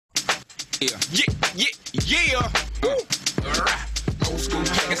Yeah, yeah, yeah, yeah. Old school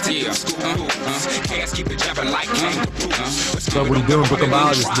cats, yeah. Cats keep it jumping like kangaroos. So what are you doing, Book of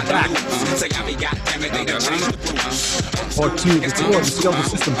Biologists? We're back. Say, I mean, goddamn it, they done changed the rules. Part 2 of the tour of the skeletal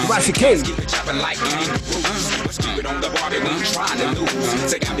system, Thoracic cage. Keep it jumping like kangaroos. Let's keep it on the Barbie, we ain't trying to lose.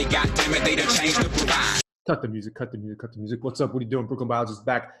 Say, I mean, goddamn it, they done changed the rules. Cut the music, cut the music, cut the music. What's up? What are you doing? Brooklyn Biologist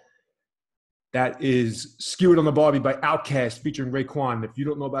back. That is Skewered on the Barbie by Outkast featuring Raekwon. If you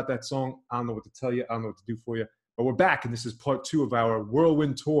don't know about that song, I don't know what to tell you. I don't know what to do for you. But we're back, and this is part 2 of our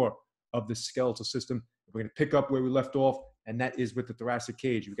whirlwind tour of the skeletal system. We're going to pick up where we left off, and that is with the thoracic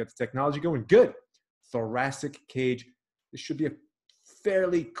cage. We got the technology going. Good. Thoracic cage. This should be a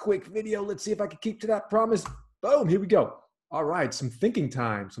fairly quick video. Let's see if I can keep to that promise. Boom. Here we go. All right. Some thinking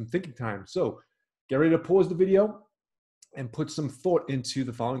time. So get ready to pause the video and put some thought into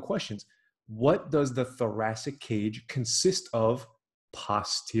the following questions. What does the thoracic cage consist of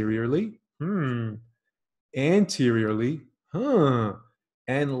posteriorly? Anteriorly?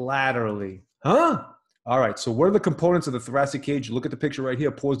 And laterally? All right, so what are the components of the thoracic cage? Look at the picture right here,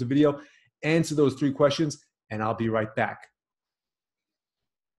 pause the video, answer those 3 questions, and I'll be right back.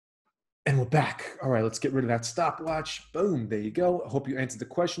 And we're back. All right, let's get rid of that stopwatch. Boom, there you go. I hope you answered the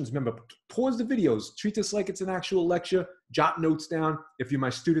questions. Remember, pause the videos. Treat this like it's an actual lecture. Jot notes down. If you're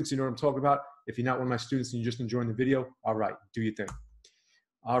my students, you know what I'm talking about. If you're not one of my students and you're just enjoying the video, all right, do your thing.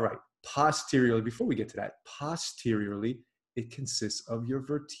 All right, posteriorly, before we get to that, posteriorly, it consists of your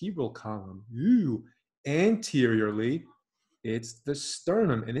vertebral column. Anteriorly, it's the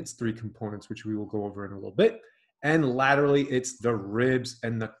sternum and its 3 components, which we will go over in a little bit. And laterally, it's the ribs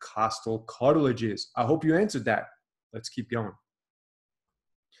and the costal cartilages. I hope you answered that. Let's keep going.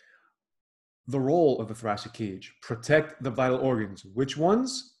 The role of the thoracic cage: protect the vital organs. Which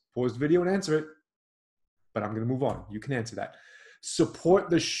ones? Pause the video and answer it. But I'm going to move on. You can answer that.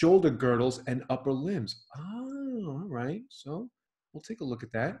 Support the shoulder girdles and upper limbs. Oh, all right. So we'll take a look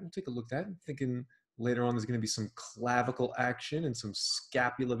at that. I'm thinking later on there's going to be some clavicle action and some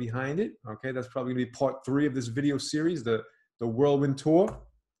scapula behind it. Okay, that's probably going to be part 3 of this video series, the whirlwind tour.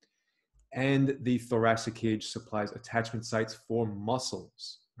 And the thoracic cage supplies attachment sites for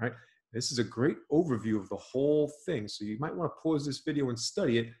muscles. Right? This is a great overview of the whole thing. So you might want to pause this video and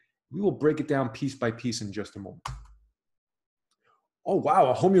study it. We will break it down piece by piece in just a moment. Oh,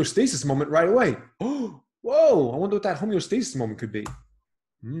 wow, a homeostasis moment right away. Oh, whoa, I wonder what that homeostasis moment could be.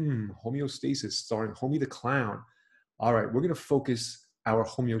 Homeostasis starring Homie the Clown. All right, we're going to focus our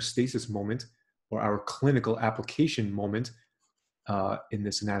homeostasis moment, or our clinical application moment in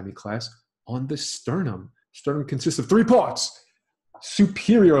this anatomy class, on the sternum. Sternum consists of 3 parts.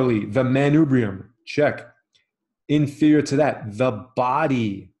 Superiorly, the manubrium. Check. Inferior to that, the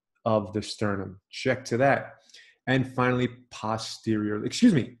body of the sternum. Check to that. And finally,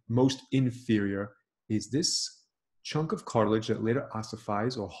 most inferior is this chunk of cartilage that later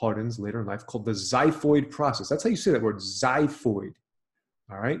ossifies or hardens later in life, called the xiphoid process. That's how you say that word, xiphoid.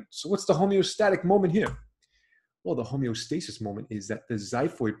 All right, so what's the homeostatic moment here? Well, the homeostasis moment is that the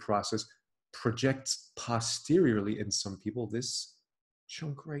xiphoid process projects posteriorly in some people, this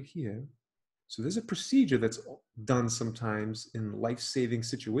chunk right here. So there's a procedure that's done sometimes in life-saving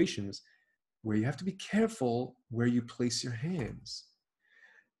situations where you have to be careful where you place your hands.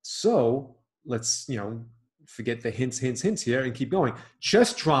 So let's, forget the hints here and keep going.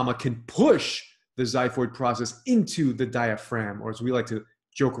 Chest trauma can push the xiphoid process into the diaphragm, or as we like to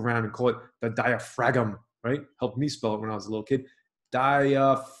joke around and call it, the diaphragm, right? Helped me spell it when I was a little kid.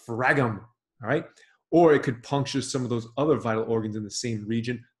 Diaphragm, all right? Or it could puncture some of those other vital organs in the same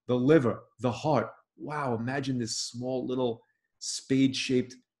region, the liver, the heart. Wow, imagine this small little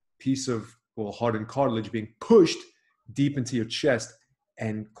spade-shaped piece of hardened cartilage being pushed deep into your chest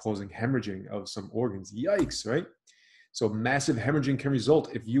and causing hemorrhaging of some organs. Yikes, right? So massive hemorrhaging can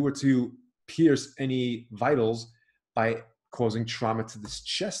result if you were to pierce any vitals by causing trauma to this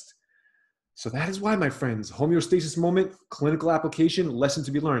chest. So that is why, my friends, homeostasis moment, clinical application, lesson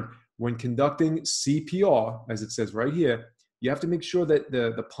to be learned. When conducting CPR, as it says right here, you have to make sure that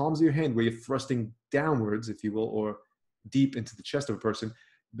the palms of your hand, where you're thrusting downwards, if you will, or deep into the chest of a person,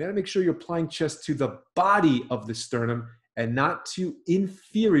 you better make sure you're applying chest to the body of the sternum and not too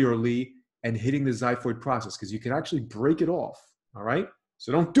inferiorly and hitting the xiphoid process, because you can actually break it off, all right?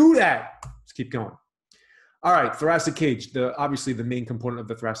 So don't do that. Let's keep going. All right, thoracic cage. Obviously, the main component of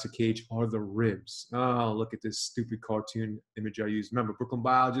the thoracic cage are the ribs. Oh, look at this stupid cartoon image I used. Remember, Brooklyn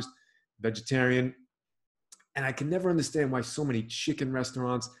Biologist, vegetarian, and I can never understand why so many chicken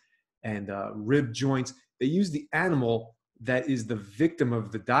restaurants and rib joints, they use the animal that is the victim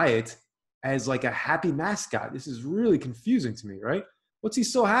of the diet as like a happy mascot. This is really confusing to me, right? What's he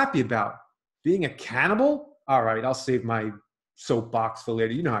so happy about? Being a cannibal? All right, I'll save my soapbox for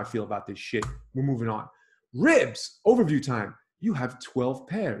later. You know how I feel about this shit. We're moving on. Ribs, overview time. You have 12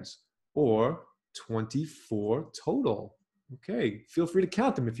 pairs or 24 total. Okay, feel free to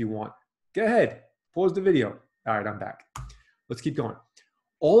count them if you want. Go ahead, pause the video. All right, I'm back. Let's keep going.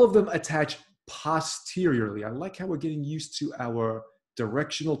 All of them attach posteriorly. I like how we're getting used to our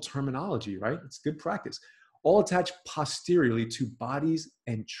directional terminology, right? It's good practice. All attach posteriorly to bodies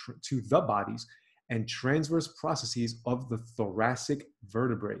and to the bodies and transverse processes of the thoracic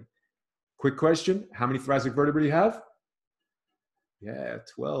vertebrae. Quick question, how many thoracic vertebrae do you have? Yeah,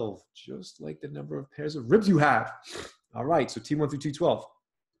 12, just like the number of pairs of ribs you have. All right, so T1 through T12.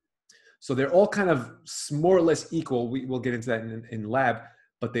 So they're all kind of more or less equal. We'll get into that in lab,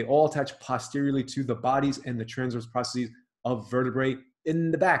 but they all attach posteriorly to the bodies and the transverse processes of vertebrae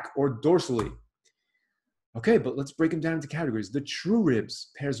in the back or dorsally. Okay, but let's break them down into categories. The true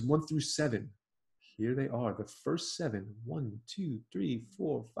ribs, pairs 1 through 7. Here they are, the first 7. 1, 2, 3,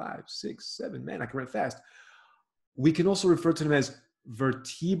 4, 5, 6, 7. Man, I can write fast. We can also refer to them as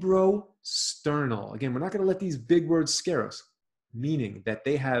vertebrosternal. Again, we're not going to let these big words scare us, meaning that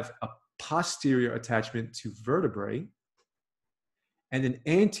they have a posterior attachment to vertebrae and an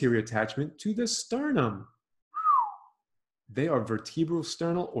anterior attachment to the sternum. They are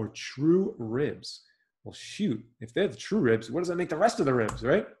vertebrosternal or true ribs. Well, shoot, if they're the true ribs, what does that make the rest of the ribs,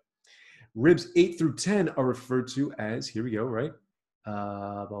 right? Ribs 8 through 10 are referred to as, here we go, right?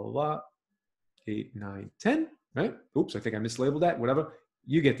 Blah, blah, blah. 8, 9, 10, right? Oops, I think I mislabeled that, whatever.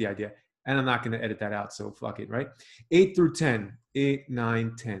 You get the idea. And I'm not going to edit that out, so fuck it, right? 8 through 10, 8,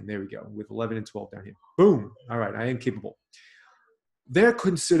 9, 10. There we go, with 11 and 12 down here. Boom. All right, I am capable. They're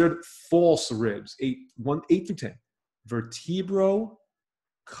considered false ribs, 8 through 10.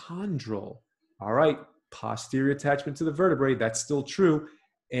 Vertebrochondral. All right, posterior attachment to the vertebrae, that's still true.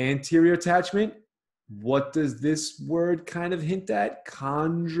 Anterior attachment, what does this word kind of hint at?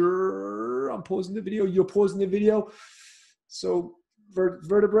 Conjure. I'm pausing the video, you're pausing the video. So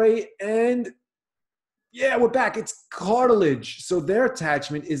vertebrae, and yeah, we're back. It's cartilage. So their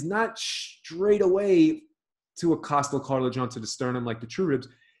attachment is not straight away to a costal cartilage onto the sternum like the true ribs.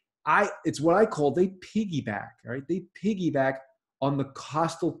 It's what I call, they piggyback, all right? They piggyback on the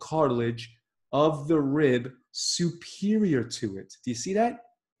costal cartilage of the rib superior to it. Do you see that?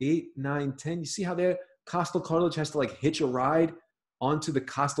 8, 9, 10. You see how their costal cartilage has to like hitch a ride onto the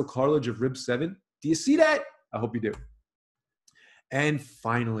costal cartilage of rib 7? Do you see that? I hope you do. And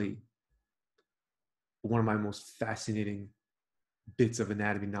finally, one of my most fascinating bits of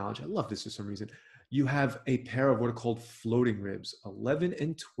anatomy knowledge, I love this for some reason, you have a pair of what are called floating ribs, 11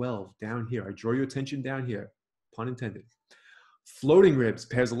 and 12 down here. I draw your attention down here, pun intended. Floating ribs,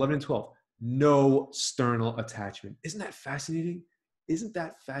 pairs 11 and 12, no sternal attachment. Isn't that fascinating? Isn't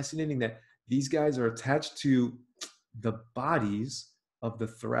that fascinating that these guys are attached to the bodies of the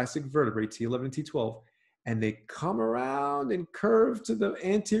thoracic vertebrae, T11 and T12, and they come around and curve to the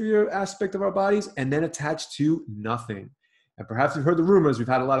anterior aspect of our bodies and then attach to nothing. And perhaps you've heard the rumors. We've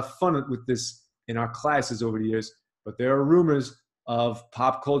had a lot of fun with this in our classes over the years, but there are rumors of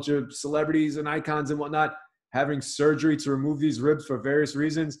pop culture celebrities and icons and whatnot having surgery to remove these ribs for various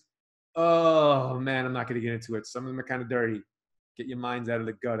reasons. Oh man, I'm not going to get into it. Some of them are kind of dirty. Get your minds out of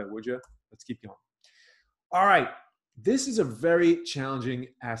the gutter, would you? Let's keep going. All right. This is a very challenging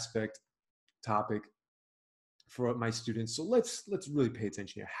topic for my students. So let's really pay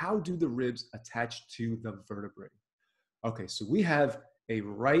attention here. How do the ribs attach to the vertebrae? Okay, so we have a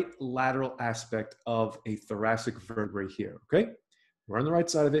right lateral aspect of a thoracic vertebrae here, okay? We're on the right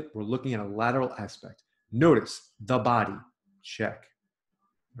side of it. We're looking at a lateral aspect. Notice the body, check,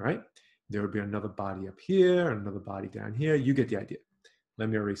 all right? There would be another body up here, another body down here. You get the idea. Let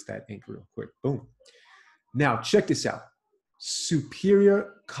me erase that ink real quick. Boom. Now, check this out.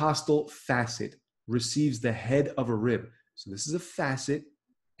 Superior costal facet receives the head of a rib. So this is a facet,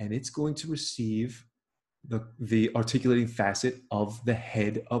 and it's going to receive the articulating facet of the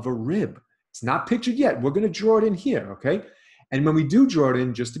head of a rib. It's not pictured yet. We're going to draw it in here, okay? And when we do draw it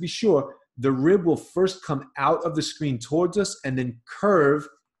in, just to be sure, the rib will first come out of the screen towards us and then curve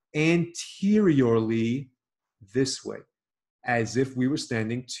anteriorly this way, as if we were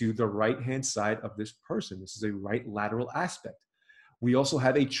standing to the right-hand side of this person. This is a right lateral aspect. We also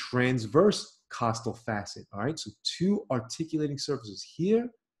have a transverse costal facet, all right? So two articulating surfaces here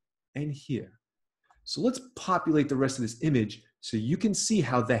and here. So let's populate the rest of this image so you can see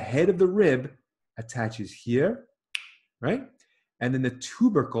how the head of the rib attaches here, right? And then the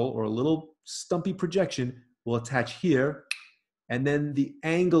tubercle, or a little stumpy projection, will attach here. And then the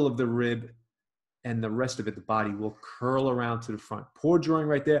angle of the rib and the rest of it, the body, will curl around to the front. Poor drawing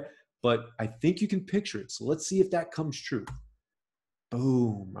right there, but I think you can picture it. So let's see if that comes true.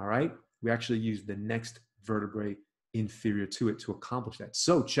 Boom, all right? We actually use the next vertebrae inferior to it to accomplish that.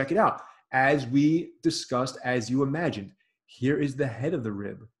 So check it out. As we discussed, as you imagined, here is the head of the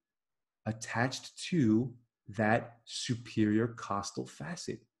rib attached to that superior costal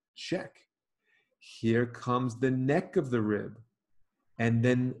facet. Check. Here comes the neck of the rib. And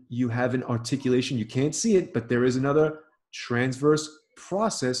then you have an articulation. You can't see it, but there is another transverse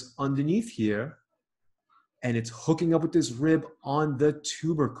process underneath here. And it's hooking up with this rib on the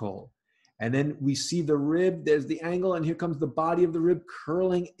tubercle. And then we see the rib, there's the angle, and here comes the body of the rib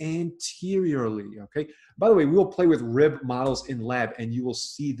curling anteriorly, okay? By the way, we will play with rib models in lab, and you will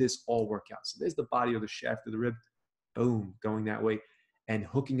see this all work out. So there's the body of the shaft of the rib, boom, going that way, and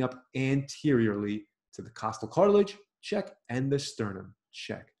hooking up anteriorly to the costal cartilage, check, and the sternum,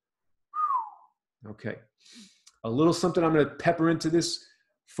 check. Okay, a little something I'm gonna pepper into this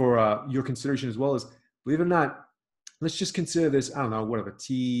for your consideration as well is, believe it or not, let's just consider this, I don't know, whatever,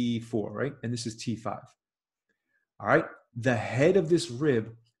 T4, right? And this is T5. All right, the head of this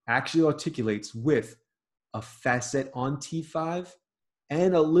rib actually articulates with a facet on T5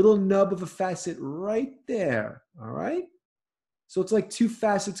 and a little nub of a facet right there, all right? So it's like two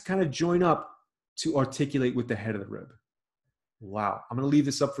facets kind of join up to articulate with the head of the rib. Wow, I'm gonna leave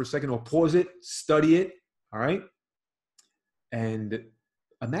this up for a second, or pause it, study it, all right? And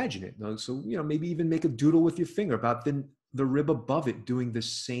imagine it. So, you know, maybe even make a doodle with your finger about the rib above it doing the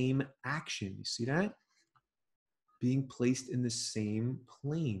same action. You see that? Being placed in the same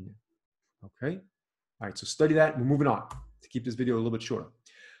plane. Okay? All right, so study that. We're moving on to keep this video a little bit shorter.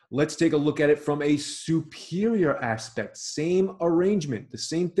 Let's take a look at it from a superior aspect. Same arrangement. The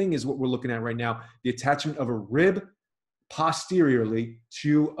same thing is what we're looking at right now. The attachment of a rib posteriorly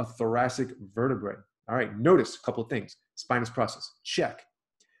to a thoracic vertebrae. All right, notice a couple of things. Spinous process, check.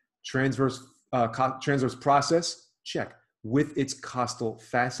 Transverse process, check. With its costal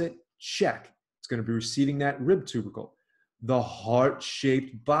facet, check. It's going to be receiving that rib tubercle. The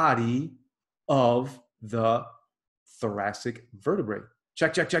heart-shaped body of the thoracic vertebrae.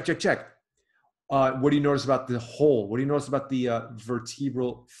 Check, check, check, check, check. What do you notice about the hole? What do you notice about the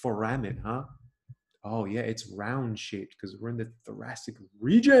vertebral foramen, huh? Oh, yeah, it's round-shaped because we're in the thoracic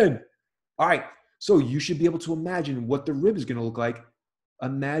region. All right, so you should be able to imagine what the rib is going to look like.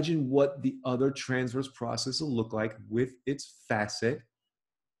 Imagine what the other transverse process will look like with its facet,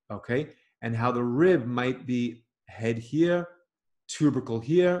 okay? And how the rib might be head here, tubercle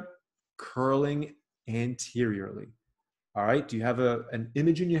here, curling anteriorly. All right, do you have an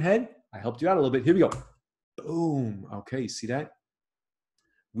image in your head? I helped you out a little bit. Here we go. Boom, okay, see that?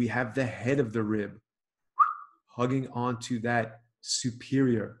 We have the head of the rib hugging onto that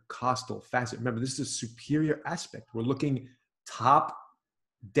superior costal facet. Remember, this is a superior aspect. We're looking top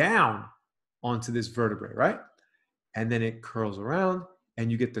down onto this vertebrae, right? And then it curls around and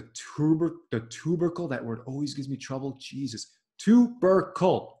you get the tubercle. That word always gives me trouble. Jesus.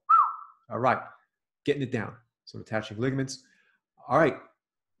 Tubercle. All right. Getting it down. So attaching ligaments. All right.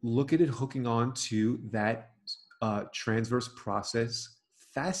 Look at it hooking on to that transverse process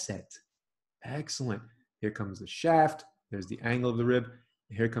facet. Excellent. Here comes the shaft. There's the angle of the rib.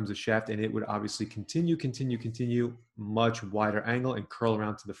 Here comes the shaft, and it would obviously continue, much wider angle and curl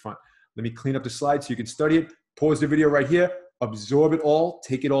around to the front. Let me clean up the slide so you can study it. Pause the video right here. Absorb it all.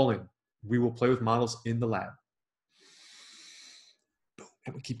 Take it all in. We will play with models in the lab.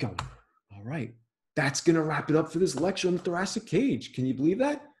 And we keep going. All right. That's going to wrap it up for this lecture on the thoracic cage. Can you believe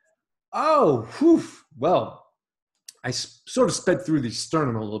that? Oh, whew. Well, I sort of sped through the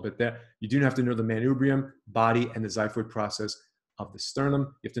sternum a little bit there. You do have to know the manubrium, body, and the xiphoid process of the sternum.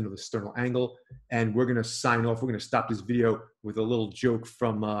 You have to know the sternal angle. And we're going to sign off. We're going to stop this video with a little joke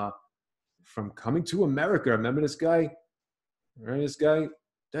from Coming to America. Remember this guy? Remember this guy?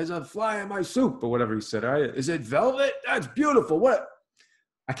 There's a fly in my soup, or whatever he said. All right? Is it velvet? That's beautiful. What?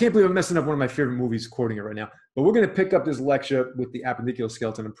 I can't believe I'm messing up one of my favorite movies quoting it right now. But we're going to pick up this lecture with the appendicular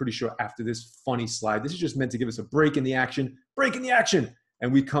skeleton, I'm pretty sure, after this funny slide. This is just meant to give us a break in the action.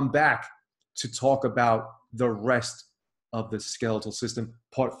 And we come back to talk about the rest of the skeletal system,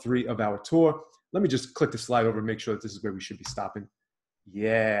 part 3 of our tour. Let me just click the slide over and make sure that this is where we should be stopping.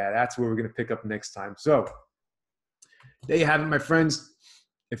 Yeah, that's where we're going to pick up next time. So there you have it, my friends.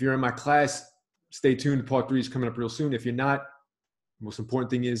 If you're in my class, stay tuned. Part 3 is coming up real soon. If you're not, the most important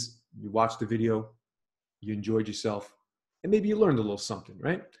thing is you watched the video, you enjoyed yourself, and maybe you learned a little something,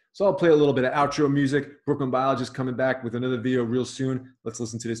 right? So I'll play a little bit of outro music. Brooklyn Biologist coming back with another video real soon. Let's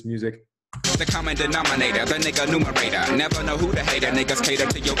listen to this music. The common denominator, the nigga numerator. Never know who the hater, niggas cater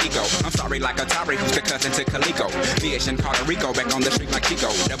to your ego. I'm sorry like Atari, who's the cousin to Calico. Viation, Puerto Rico, back on the street like Chico.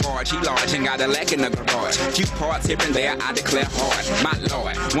 The boy large, he large and got a lack in the garage. Few parts here and there, I declare hard. My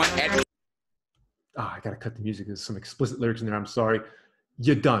lord, one at I gotta cut the music. There's some explicit lyrics in there. I'm sorry.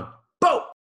 You're done.